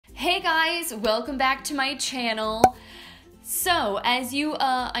Hey guys, welcome back to my channel. So, as you,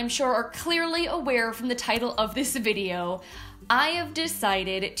 I'm sure are clearly aware from the title of this video, I have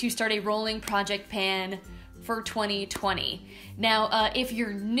decided to start a rolling project pan for 2020. Now, if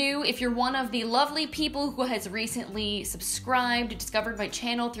you're new, if you're one of the lovely people who has recently subscribed, discovered my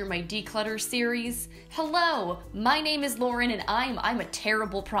channel through my declutter series, hello, my name is Lauren and I'm a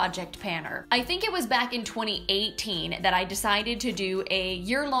terrible project panner. I think it was back in 2018 that I decided to do a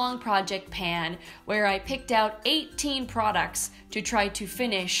year-long project pan where I picked out 18 products to try to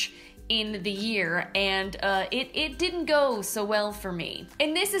finish in the year, and it didn't go so well for me.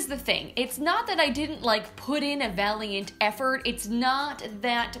 And this is the thing, it's not that I didn't put in a valiant effort, it's not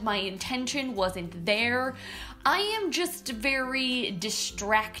that my intention wasn't there. I am just very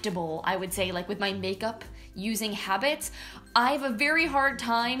distractible, I would say, with my makeup using habits. I have a very hard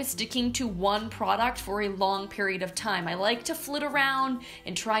time sticking to one product for a long period of time. I like to flit around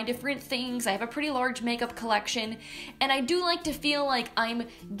and try different things. I have a pretty large makeup collection, and I do like to feel like I'm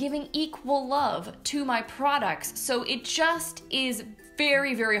giving equal love to my products. So it just is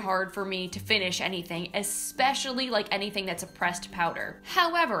very, very hard for me to finish anything, especially anything that's a pressed powder.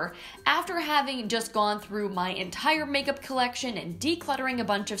 However, after having just gone through my entire makeup collection and decluttering a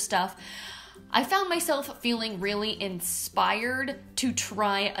bunch of stuff, I found myself feeling really inspired to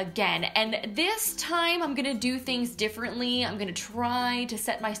try again. And this time I'm gonna do things differently. I'm gonna try to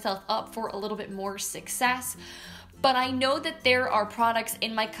set myself up for a little bit more success. But I know that there are products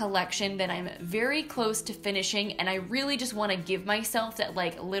in my collection that I'm very close to finishing, and I really just want to give myself that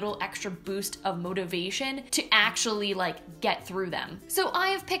little extra boost of motivation to actually get through them. So I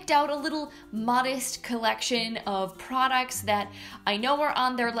have picked out a little modest collection of products that I know are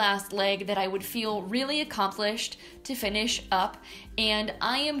on their last leg that I would feel really accomplished to finish up, and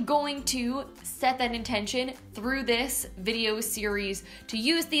I am going to set that intention through this video series to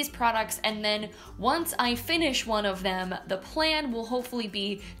use these products, and then once I finish one of them, the plan will hopefully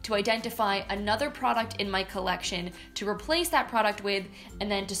be to identify another product in my collection to replace that product with, and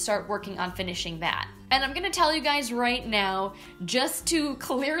then to start working on finishing that. And I'm gonna tell you guys right now, just to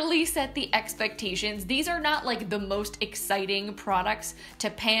clearly set the expectations, these are not the most exciting products to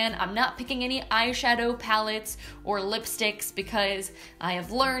pan. I'm not picking any eyeshadow palettes or lipsticks because I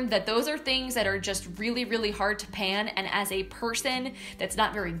have learned that those are things that are just really, really hard to pan. And as a person that's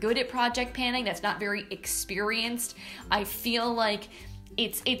not very good at project panning, that's not very experienced, I feel like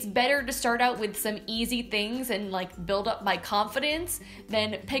it's better to start out with some easy things and build up my confidence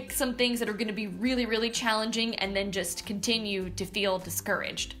than pick some things that are going to be really, really challenging and then just continue to feel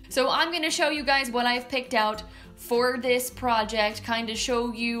discouraged. So I'm going to show you guys what I've picked out for this project, kind of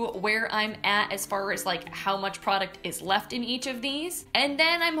show you where I'm at as far as how much product is left in each of these. And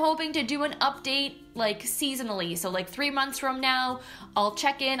then I'm hoping to do an update seasonally. So 3 months from now, I'll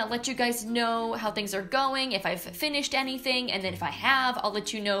check in, I'll let you guys know how things are going, if I've finished anything, and then if I have, I'll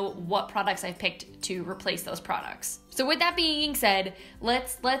let you know what products I've picked to replace those products. So with that being said,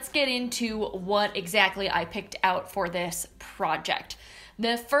 let's get into what exactly I picked out for this project.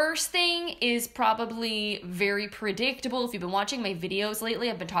 The first thing is probably very predictable. If you've been watching my videos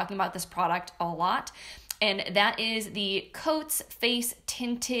lately, I've been talking about this product a lot, and that is the Cotz Face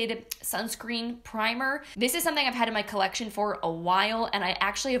Tinted Sunscreen Primer. This is something I've had in my collection for a while, and I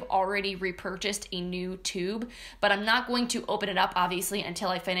actually have already repurchased a new tube, but I'm not going to open it up, obviously, until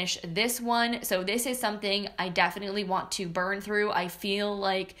I finish this one. So this is something I definitely want to burn through. I feel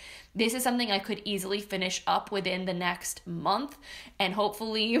like this is something I could easily finish up within the next month, and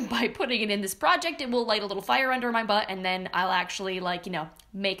hopefully by putting it in this project, it will light a little fire under my butt, and then I'll actually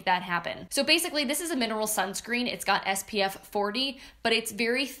make that happen. So basically, this is a mineral sunscreen. It's got SPF 40, but it's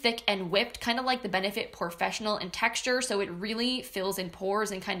very thick and whipped, kind of like the Benefit Professional in texture, so it really fills in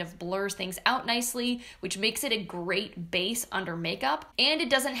pores and kind of blurs things out nicely, which makes it a great base under makeup. And it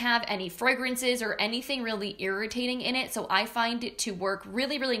doesn't have any fragrances or anything really irritating in it, so I find it to work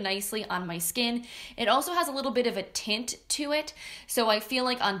really, really nicely on my skin. It also has a little bit of a tint to it, so I feel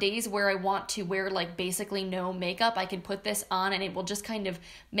like on days where I want to wear basically no makeup, I can put this on and it will just kind of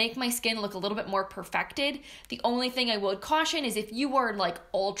make my skin look a little bit more perfected. The only thing I would caution is if you are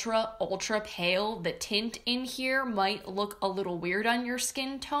ultra pale, the tint in here might look a little weird on your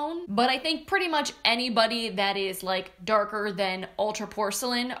skin tone. But I think pretty much anybody that is darker than ultra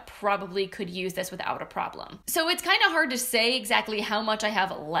porcelain probably could use this without a problem. So it's kind of hard to say exactly how much I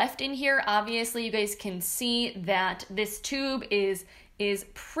have left in here. Obviously, you guys can see that this tube is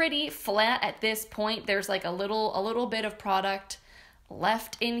pretty flat at this point. There's a little bit of product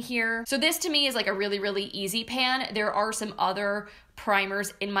left in here. So this to me is like a really, really easy pan. There are some other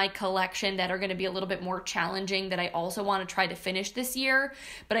primers in my collection that are going to be a little bit more challenging that I also want to try to finish this year.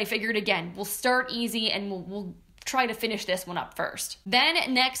 But I figured, again, we'll start easy and we'll try to finish this one up first. Then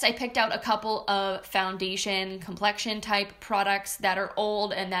next I picked out a couple of foundation complexion type products that are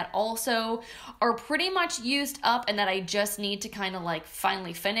old and that also are pretty much used up and that I just need to kind of like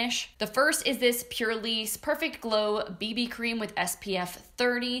finally finish. The first is this Purlisse Perfect Glow BB cream with SPF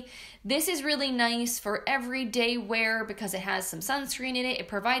 30. This is really nice for everyday wear because it has some sunscreen in it. It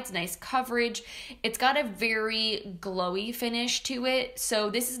provides nice coverage. It's got a very glowy finish to it. So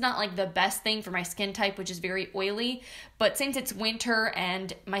this is not like the best thing for my skin type, which is very oily. But since it's winter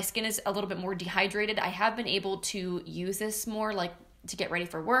and my skin is a little bit more dehydrated, I have been able to use this more like to get ready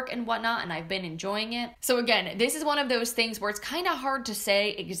for work and whatnot, and I've been enjoying it. So again, this is one of those things where it's kind of hard to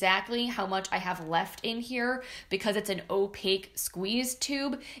say exactly how much I have left in here because it's an opaque squeeze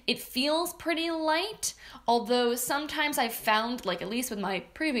tube. It feels pretty light, although sometimes I've found, like at least with my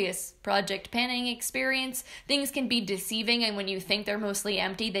previous project panning experience, things can be deceiving, and when you think they're mostly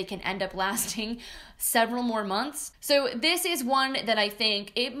empty, they can end up lasting several more months. So this is one that I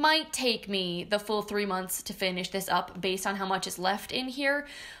think it might take me the full 3 months to finish this up based on how much is left in here.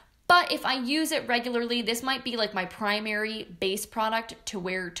 But if I use it regularly, this might be like my primary base product to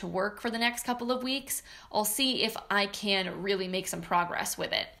wear to work for the next couple of weeks. I'll see if I can really make some progress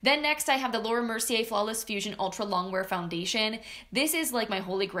with it. Then next I have the Laura Mercier Flawless Fusion Ultra Longwear Foundation. This is like my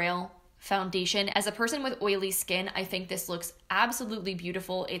holy grail foundation. As a person with oily skin, I think this looks absolutely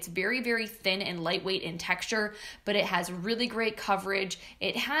beautiful. It's very, very thin and lightweight in texture, but it has really great coverage.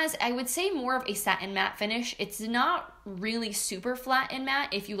 It has, I would say, more of a satin matte finish. It's not really super flat and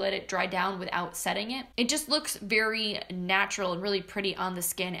matte if you let it dry down without setting it. It just looks very natural and really pretty on the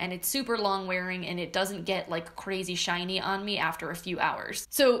skin, and it's super long wearing and it doesn't get like crazy shiny on me after a few hours.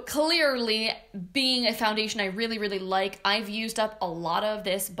 So clearly, being a foundation I really, really like, I've used up a lot of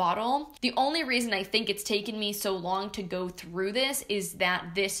this bottle. The only reason I think it's taken me so long to go through this is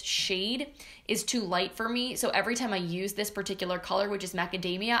that this shade is too light for me. So every time I use this particular color, which is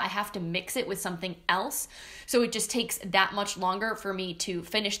macadamia, I have to mix it with something else. So it just takes that much longer for me to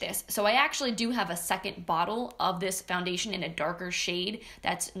finish this. So I actually do have a second bottle of this foundation in a darker shade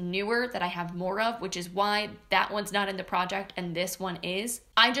that's newer that I have more of, which is why that one's not in the project and this one is.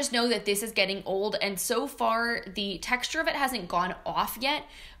 I just know that this is getting old, and so far the texture of it hasn't gone off yet,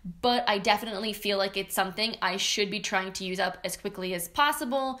 but I definitely feel like it's something I should be trying to use up as quickly as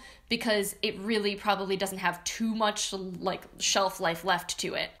possible because it really probably doesn't have too much like shelf life left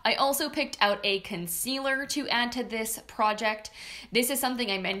to it. I also picked out a concealer to add to this project. This is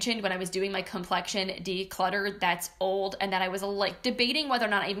something I mentioned when I was doing my complexion declutter that's old and that I was like debating whether or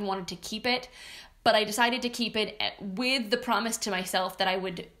not I even wanted to keep it, but I decided to keep it with the promise to myself that I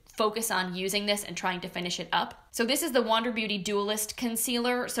would focus on using this and trying to finish it up. So this is the Wander Beauty Dualist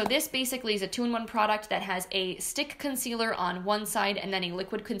Concealer. So this basically is a 2-in-1 product that has a stick concealer on one side and then a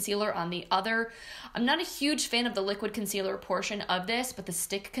liquid concealer on the other. I'm not a huge fan of the liquid concealer portion of this, but the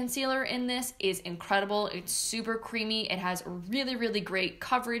stick concealer in this is incredible. It's super creamy. It has really, really great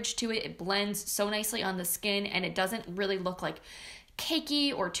coverage to it. It blends so nicely on the skin and it doesn't really look like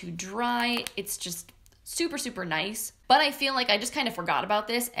cakey or too dry. It's just super, super nice. But I feel like I just kind of forgot about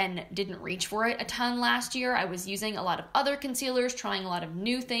this and didn't reach for it a ton last year. I was using a lot of other concealers, trying a lot of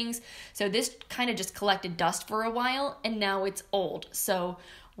new things. So this kind of just collected dust for a while and now it's old. So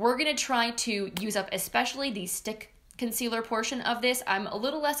we're going to try to use up especially the stick concealer portion of this. I'm a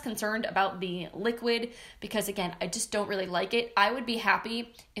little less concerned about the liquid because again, I just don't really like it. I would be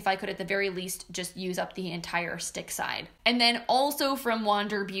happy if I could at the very least just use up the entire stick side. And then also from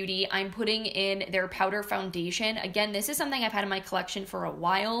Wander Beauty, I'm putting in their powder foundation. Again, this is something I've had in my collection for a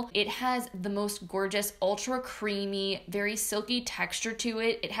while. It has the most gorgeous, ultra creamy, very silky texture to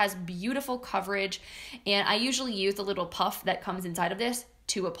it. It has beautiful coverage, and I usually use the little puff that comes inside of this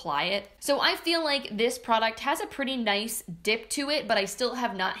to apply it. So I feel like this product has a pretty nice dip to it, but I still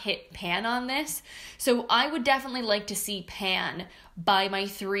have not hit pan on this. So I would definitely like to see pan by my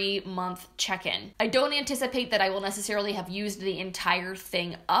 3-month check-in. I don't anticipate that I will necessarily have used the entire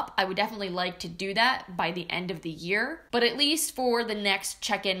thing up. I would definitely like to do that by the end of the year, but at least for the next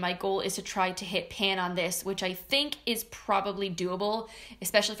check-in, my goal is to try to hit pan on this, which I think is probably doable,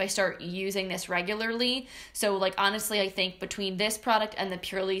 especially if I start using this regularly. So like honestly, I think between this product and the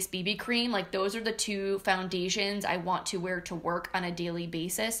Purlisse BB cream, like those are the two foundations I want to wear to work on a daily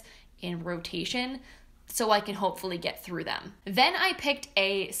basis in rotation, so I can hopefully get through them. Then I picked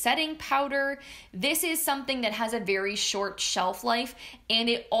a setting powder. This is something that has a very short shelf life, and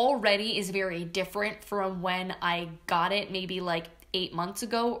it already is very different from when I got it maybe like 8 months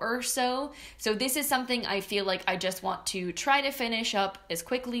ago or so. So this is something I feel like I just want to try to finish up as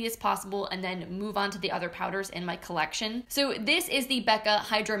quickly as possible and then move on to the other powders in my collection. So this is the Becca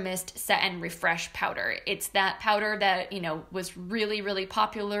Hydra Mist Set and Refresh powder. It's that powder that, you know, was really, really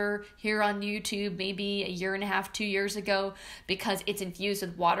popular here on YouTube maybe a year and a half, 2 years ago, because it's infused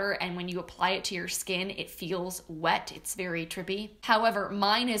with water, and when you apply it to your skin, it feels wet. It's very trippy. However,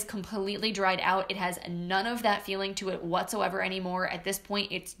 mine is completely dried out. It has none of that feeling to it whatsoever anymore. At this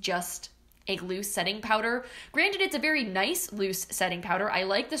point, it's just a loose setting powder. Granted, it's a very nice loose setting powder. I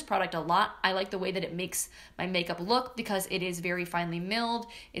like this product a lot. I like the way that it makes my makeup look because it is very finely milled.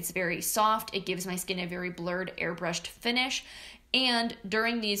 It's very soft. It gives my skin a very blurred, airbrushed finish. And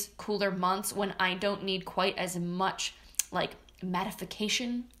during these cooler months when I don't need quite as much like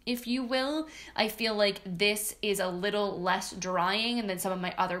mattification, if you will, I feel like this is a little less drying than some of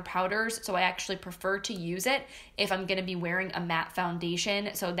my other powders, so I actually prefer to use it if I'm going to be wearing a matte foundation,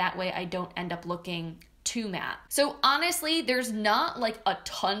 so that way I don't end up looking too matte. So honestly, there's not like a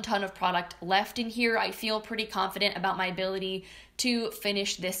ton of product left in here. I feel pretty confident about my ability to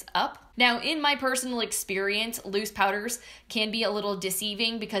finish this up. Now, in my personal experience, loose powders can be a little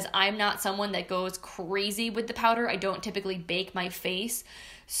deceiving because I'm not someone that goes crazy with the powder. I don't typically bake my face,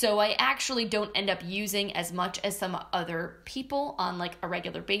 so I actually don't end up using as much as some other people on like a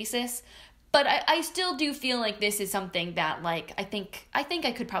regular basis. But I still do feel like this is something that like I think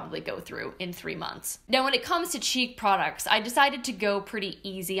I could probably go through in 3 months. Now, when it comes to cheek products, I decided to go pretty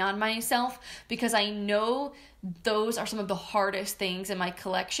easy on myself because I know those are some of the hardest things in my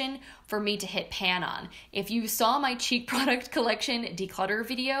collection for me to hit pan on. If you saw my cheek product collection declutter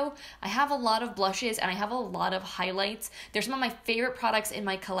video, I have a lot of blushes and I have a lot of highlights. They're some of my favorite products in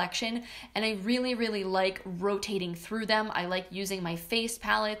my collection, and I really, really like rotating through them. I like using my face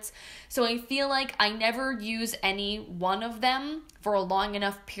palettes. So I feel like I never use any one of them for a long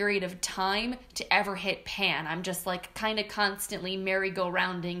enough period of time to ever hit pan. I'm just like kind of constantly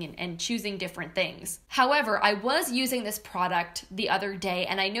merry-go-rounding and choosing different things. However, I was using this product the other day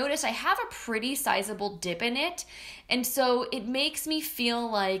and I noticed I have a pretty sizable dip in it. And so it makes me feel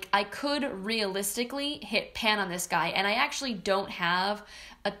like I could realistically hit pan on this guy. And I actually don't have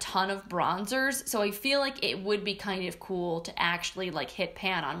a ton of bronzers, so I feel like it would be kind of cool to actually like hit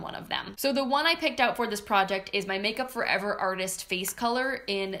pan on one of them. So the one I picked out for this project is my Makeup Forever Artist Face Color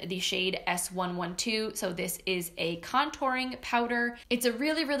in the shade S112. So this is a contouring powder. It's a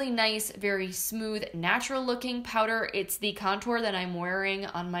really, really nice, very smooth, natural looking powder. It's the contour that I'm wearing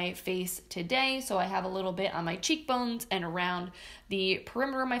on my face today. So I have a little bit on my cheekbones and around the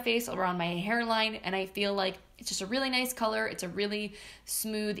perimeter of my face, around my hairline, and I feel like it's just a really nice color. It's a really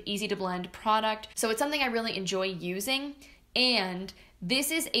smooth, easy to blend product. So it's something I really enjoy using. And this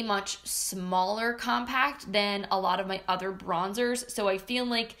is a much smaller compact than a lot of my other bronzers. So I feel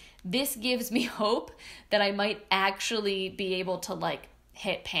like this gives me hope that I might actually be able to like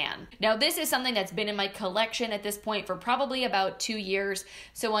hit pan. Now, this is something that's been in my collection at this point for probably about 2 years.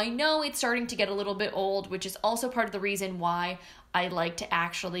 So I know it's starting to get a little bit old, which is also part of the reason why I like to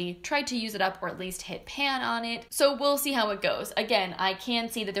actually try to use it up or at least hit pan on it. So we'll see how it goes. Again, I can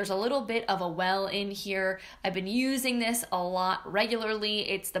see that there's a little bit of a well in here. I've been using this a lot regularly.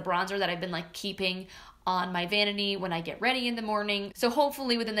 It's the bronzer that I've been like keeping on my vanity when I get ready in the morning. So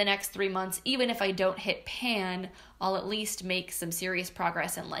hopefully within the next 3 months, even if I don't hit pan, I'll at least make some serious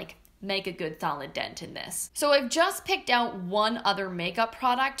progress and like make a good solid dent in this. So I've just picked out one other makeup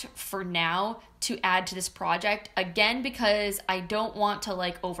product for now to add to this project, again because I don't want to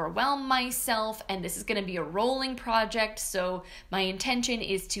like overwhelm myself, and this is going to be a rolling project, so my intention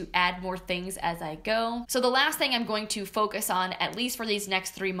is to add more things as I go. So the last thing I'm going to focus on, at least for these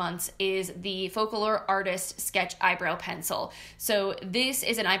next 3 months, is the Focallure Artist Sketch Eyebrow Pencil. So this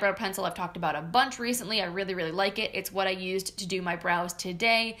is an eyebrow pencil I've talked about a bunch recently. I really, really like it. It's what I used to do my brows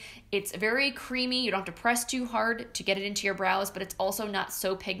today. It's very creamy. You don't have to press too hard to get it into your brows, but it's also not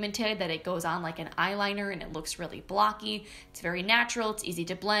so pigmented that it goes on like an eyeliner and it looks really blocky. It's very natural, it's easy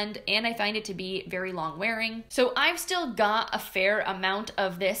to blend, and I find it to be very long wearing. So I've still got a fair amount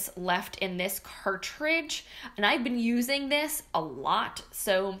of this left in this cartridge, and I've been using this a lot.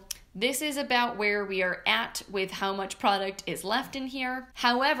 So this is about where we are at with how much product is left in here.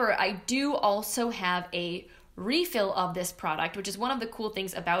 However, I do also have a refill of this product, which is one of the cool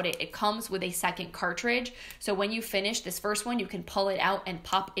things about it. It comes with a second cartridge, so when you finish this first one, you can pull it out and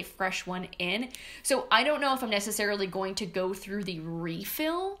pop a fresh one in. So I don't know if I'm necessarily going to go through the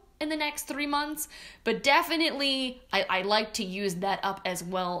refill in the next 3 months, but definitely I like to use that up as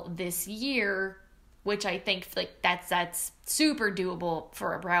well this year which I think like that's super doable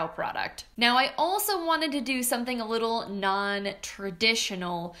for a brow product. Now, I also wanted to do something a little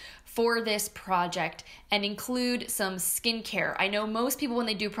non-traditional for this project and include some skincare. I know most people when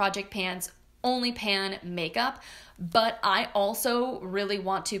they do project pans only pan makeup, but I also really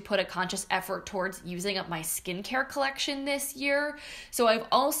want to put a conscious effort towards using up my skincare collection this year. So I've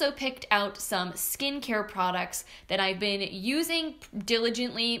also picked out some skincare products that I've been using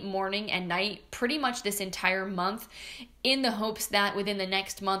diligently morning and night pretty much this entire month, in the hopes that within the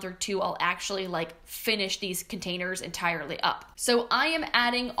next month or two, I'll actually like finish these containers entirely up. So I am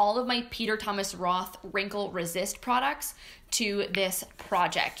adding all of my Peter Thomas Roth Wrinkle Resist products to this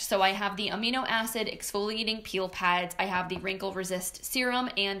project. So I have the amino acid exfoliating peel pads, I have the wrinkle resist serum,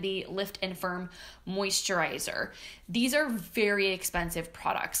 and the lift and firm moisturizer. These are very expensive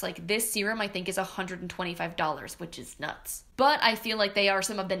products. Like this serum I think is $125, which is nuts. But I feel like they are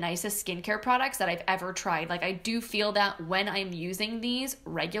some of the nicest skincare products that I've ever tried. Like I do feel that when I'm using these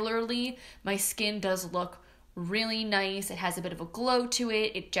regularly, my skin does look really nice. It has a bit of a glow to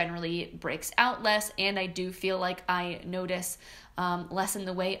it. It generally breaks out less, and I do feel like I notice less in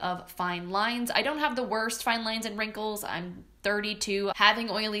the way of fine lines. I don't have the worst fine lines and wrinkles. I'm 32. Having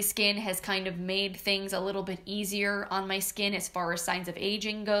oily skin has kind of made things a little bit easier on my skin as far as signs of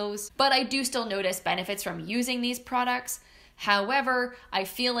aging goes, but I do still notice benefits from using these products. However, I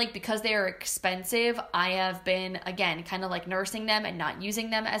feel like because they are expensive, I have been, again, kind of like nursing them and not using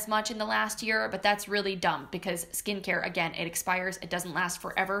them as much in the last year, but that's really dumb because skincare, again, it expires, it doesn't last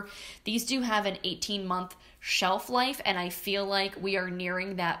forever. These do have an 18-month shelf life, and I feel like we are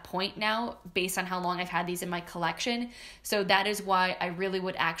nearing that point now based on how long I've had these in my collection. So that is why I really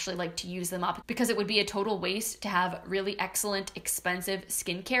would actually like to use them up, because it would be a total waste to have really excellent, expensive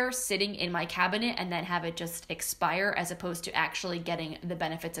skincare sitting in my cabinet and then have it just expire as opposed to actually getting the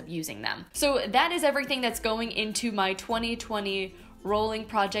benefits of using them. So that is everything that's going into my 2020 rolling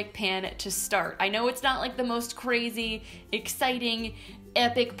project pan to start. I know it's not like the most crazy, exciting,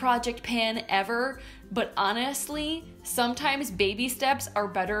 epic project pan ever, but honestly, sometimes baby steps are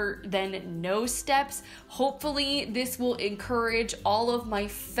better than no steps. Hopefully, this will encourage all of my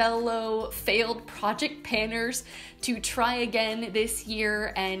fellow failed project panners to try again this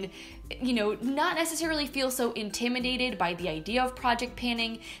year and, you know, not necessarily feel so intimidated by the idea of project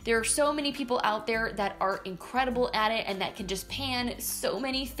panning. There are so many people out there that are incredible at it and that can just pan so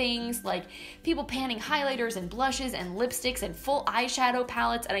many things, like people panning highlighters and blushes and lipsticks and full eyeshadow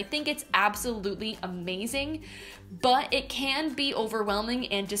palettes, and I think it's absolutely amazing, but it can be overwhelming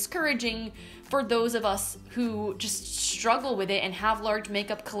and discouraging for those of us who just struggle with it and have large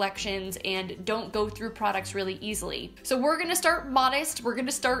makeup collections and don't go through products really easily. So we're gonna start modest, we're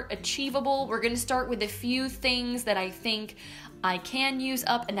gonna start achievable, we're gonna start with a few things that I think I can use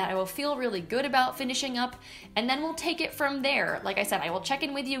up and that I will feel really good about finishing up, and then we'll take it from there. Like I said, I will check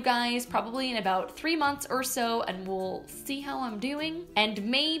in with you guys probably in about 3 months or so, and we'll see how I'm doing. And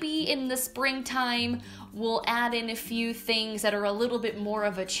maybe in the springtime, we'll add in a few things that are a little bit more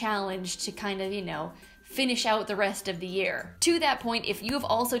of a challenge to kind of, you know, finish out the rest of the year. To that point, if you've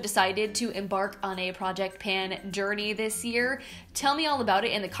also decided to embark on a project pan journey this year, tell me all about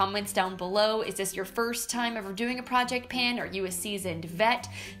it in the comments down below. Is this your first time ever doing a project pan? Are you a seasoned vet?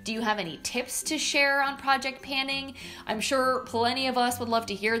 Do you have any tips to share on project panning? I'm sure plenty of us would love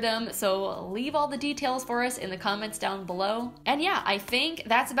to hear them, so leave all the details for us in the comments down below. And yeah, I think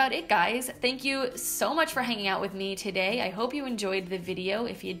that's about it, guys. Thank you so much for hanging out with me today. I hope you enjoyed the video.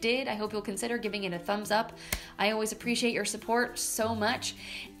 If you did, I hope you'll consider giving it a thumbs up. I always appreciate your support so much.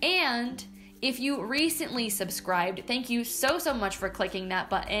 And if you recently subscribed, thank you so much for clicking that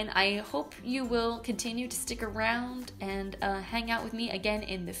button. I hope you will continue to stick around and hang out with me again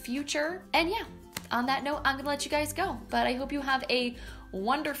in the future. And yeah, on that note, I'm gonna let you guys go, but I hope you have a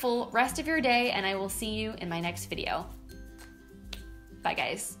wonderful rest of your day, and I will see you in my next video. Bye,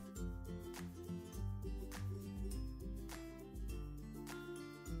 guys.